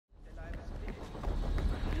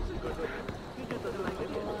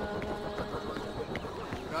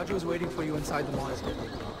Raju is waiting for you inside the monastery.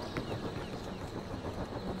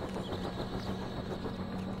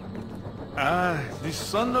 The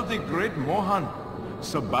son of the great Mohan.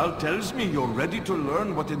 Sabal tells me you're ready to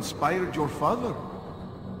learn what inspired your father.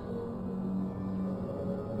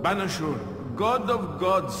 Banashur, god of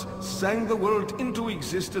gods, sang the world into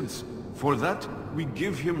existence. For that, we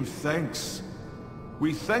give him thanks.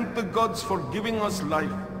 We thank the gods for giving us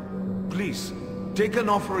life. Please, take an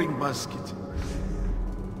offering basket.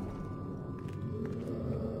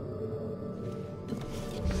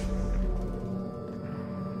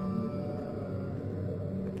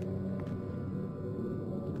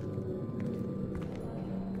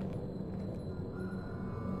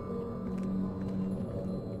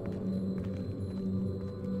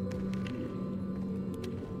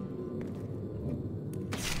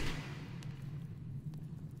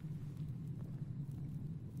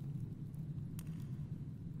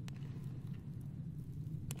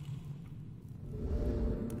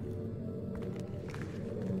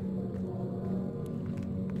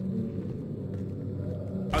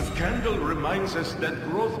 A candle reminds us that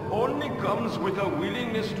growth only comes with a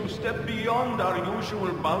willingness to step beyond our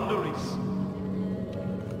usual boundaries.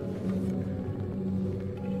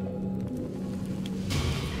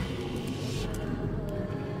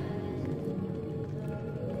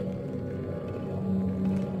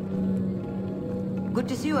 Good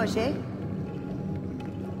to see you, Ashay.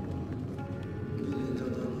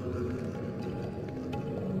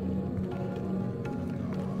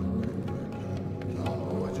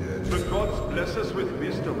 Bless us with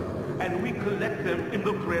wisdom, and we collect them in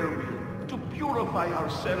the prayer wheel to purify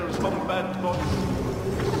ourselves from bad thoughts.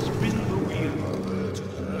 Spin the wheel.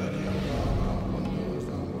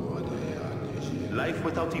 Life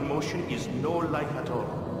without emotion is no life at all.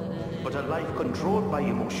 But a life controlled by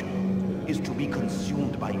emotion is to be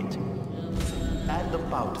consumed by it. Add the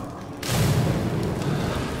powder.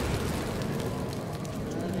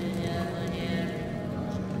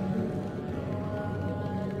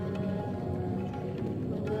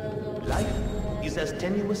 Life is as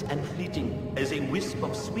tenuous and fleeting as a wisp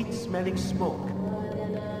of sweet-smelling smoke.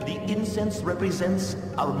 The incense represents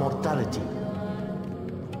our mortality.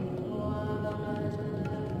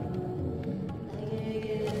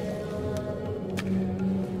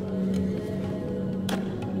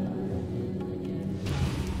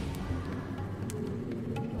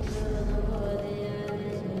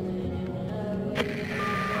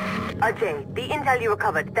 Ajay, the intel you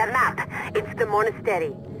recovered, that map, it's the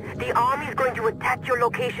monastery. The army's going to attack your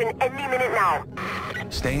location any minute now.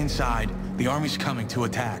 Stay inside. The army's coming to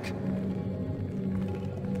attack.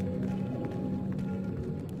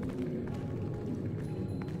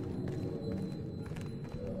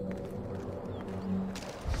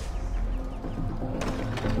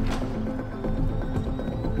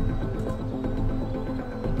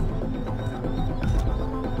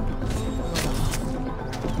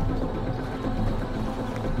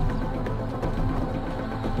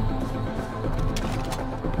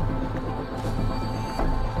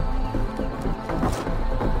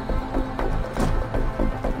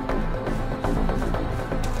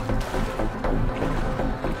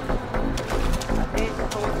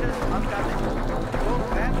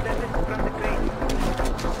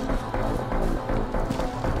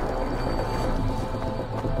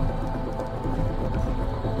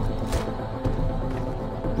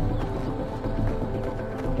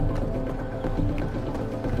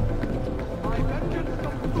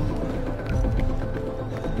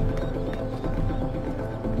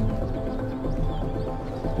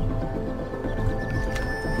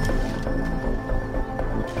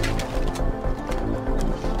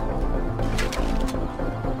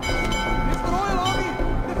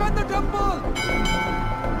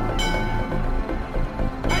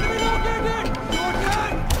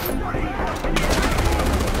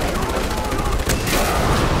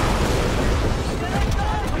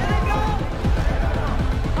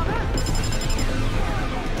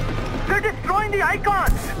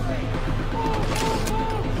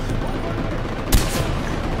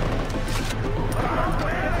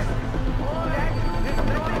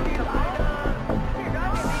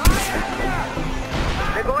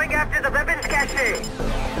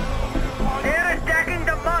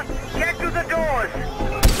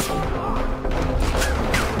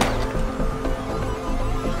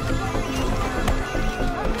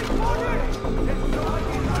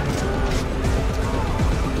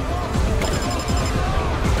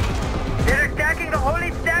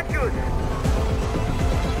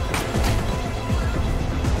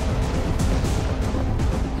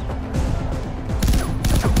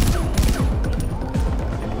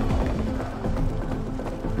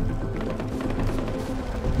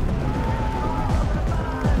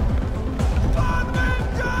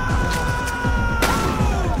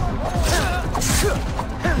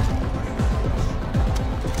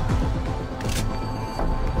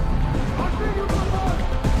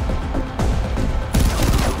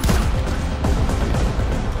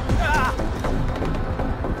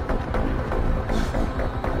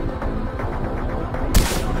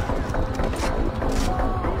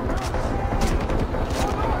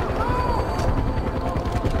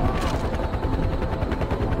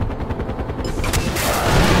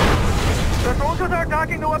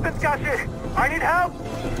 I need help!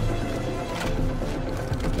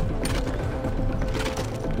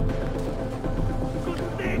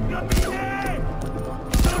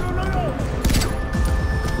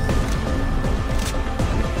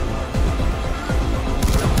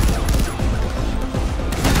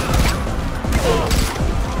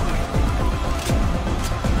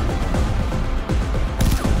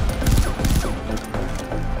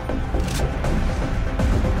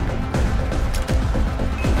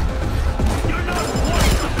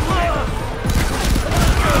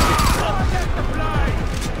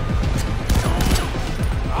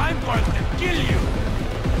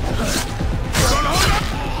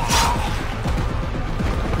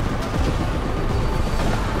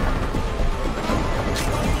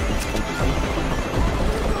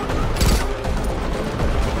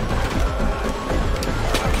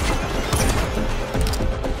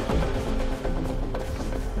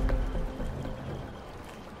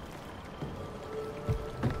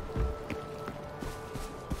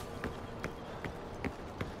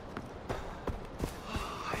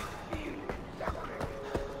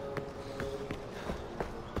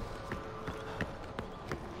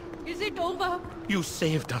 Is it over? You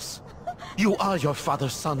saved us. You are your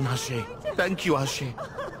father's son, Ashe. Thank you, Ashe.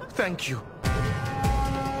 Thank you.